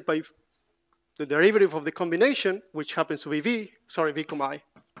replace it by the derivative of the combination, which happens to be v comma I,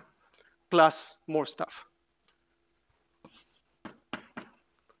 plus more stuff.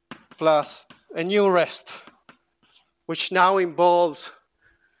 Plus a new rest, which now involves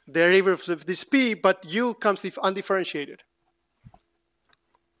derivatives of this p, but u comes undifferentiated.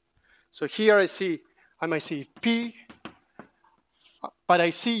 So here I might see p, but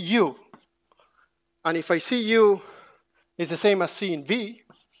I see u. And if I see u is the same as seeing v,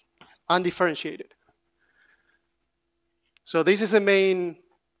 undifferentiated. So this is the main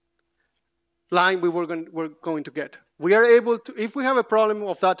line we're going to get. We are able to, if we have a problem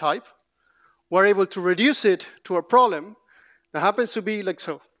of that type, we're able to reduce it to a problem that happens to be like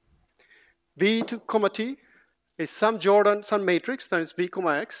so. V to comma t is some Jordan, some matrix times v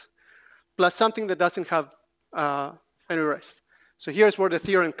comma x, plus something that doesn't have any rest. So here's where the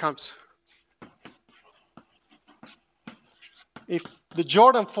theorem comes. If the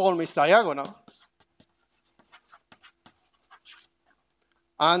Jordan form is diagonal,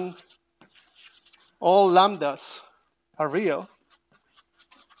 and all lambdas are real,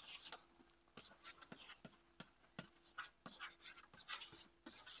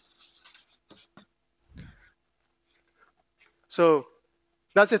 so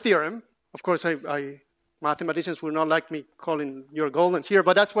that's a theorem. Of course, mathematicians will not like me calling your golden here,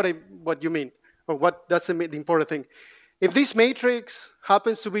 but that's what you mean, or that's the important thing. If this matrix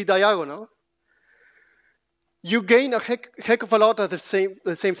happens to be diagonal, you gain a heck of a lot of the same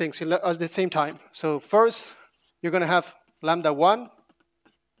things at the same time. So first, you're going to have lambda 1,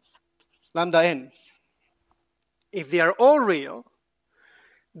 lambda n. If they are all real,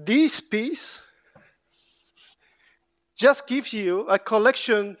 this piece just gives you a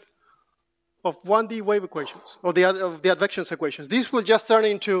collection of 1D wave equations, or the advections equations. This will just turn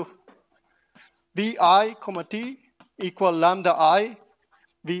into vi comma t equal lambda I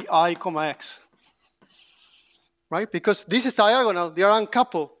vi comma x. Right? Because this is diagonal, they are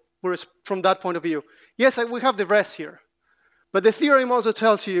uncoupled from that point of view. Yes, we have the rest here. But the theorem also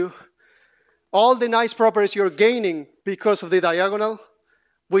tells you all the nice properties you're gaining because of the diagonal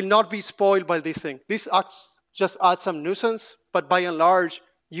will not be spoiled by this thing. This just adds some nuisance, but by and large,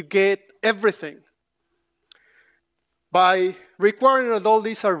 you get everything. By requiring that all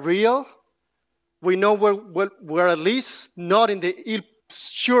these are real, we know we're at least not in the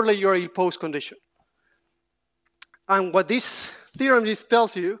surely you're ill-posed condition. And what this theorem just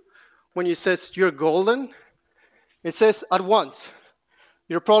tells you, when it says you're golden, it says at once,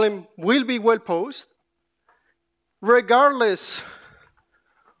 your problem will be well posed, regardless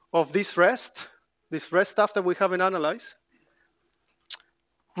of this rest stuff that we haven't analyzed,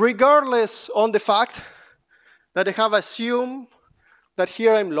 regardless on the fact that I have assumed that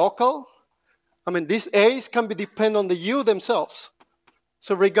here I'm local. I mean, these A's can be depend on the U themselves.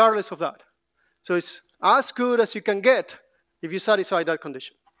 So regardless of that. So it's as good as you can get if you satisfy that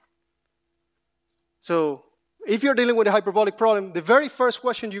condition. So if you're dealing with a hyperbolic problem, the very first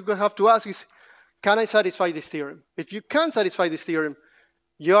question you're going to have to ask is, can I satisfy this theorem? If you can satisfy this theorem,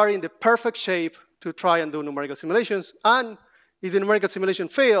 you are in the perfect shape to try and do numerical simulations. And if the numerical simulation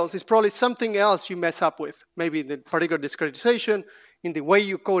fails, it's probably something else you mess up with, maybe the particular discretization, in the way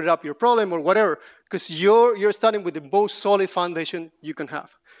you coded up your problem or whatever, because you're starting with the most solid foundation you can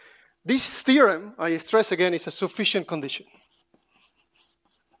have. This theorem, I stress again, is a sufficient condition.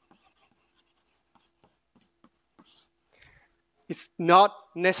 It's not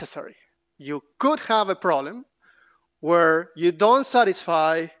necessary. You could have a problem where you don't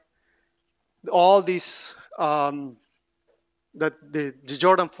satisfy all these, that the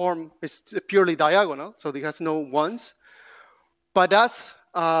Jordan form is purely diagonal, so it has no ones. But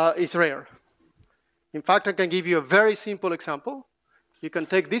that is rare. In fact, I can give you a very simple example. You can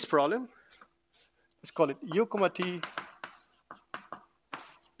take this problem. Let's call it U comma t.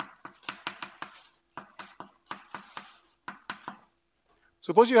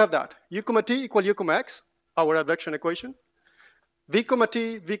 Suppose you have that. U comma t equal U comma x, our advection equation. V comma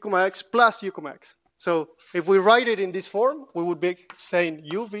t, V comma x plus U comma x. So if we write it in this form, we would be saying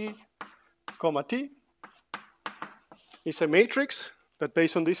UV comma t is a matrix that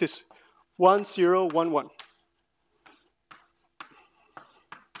based on this is 1, 0, 1, 1.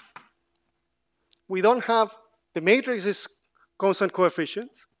 We don't have, the matrix is constant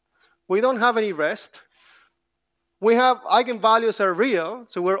coefficients. We don't have any rest. We have eigenvalues are real,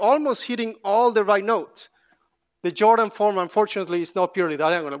 so we're almost hitting all the right nodes. The Jordan form, unfortunately, is not purely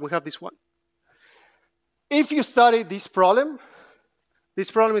diagonal. We have this one. If you study this problem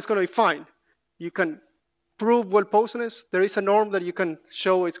is going to be fine. You can prove well-posedness. There is a norm that you can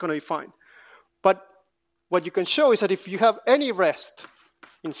show it's going to be fine. But what you can show is that if you have any rest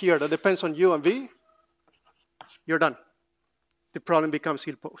in here that depends on U and V, you're done. The problem becomes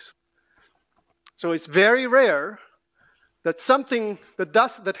ill-posed. So it's very rare that something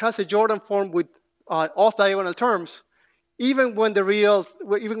that has a Jordan form with off-diagonal terms, even when all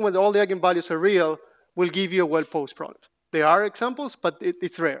the eigenvalues are real, will give you a well-posed problem. There are examples, but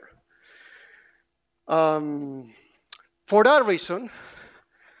it's rare. For that reason,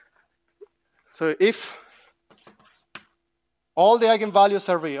 so if all the eigenvalues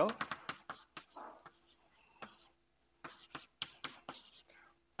are real,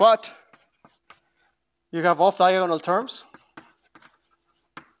 but you have off-diagonal terms,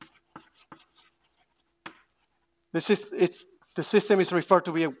 the system is referred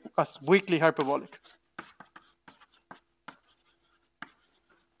to as weakly hyperbolic.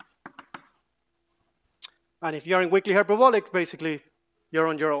 And if you're in weakly hyperbolic, basically, you're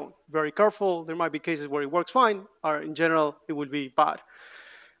on your own. Very careful. There might be cases where it works fine, or in general, it will be bad.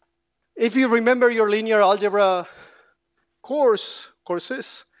 If you remember your linear algebra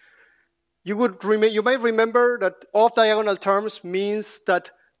courses, you may remember that off-diagonal terms means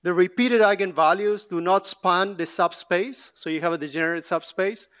that the repeated eigenvalues do not span the subspace, so you have a degenerate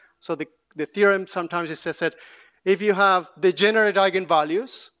subspace. So the theorem sometimes it says that if you have degenerate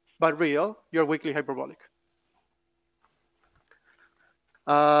eigenvalues, but real, you're weakly hyperbolic.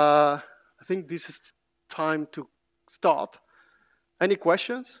 I think this is time to stop. Any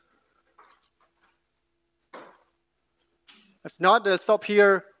questions? If not, let's stop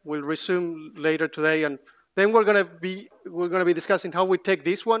here. We'll resume later today, and then we're gonna be discussing how we take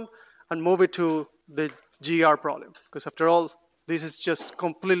this one and move it to the GR problem. Because after all, this is just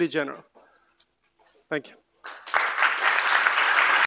completely general. Thank you.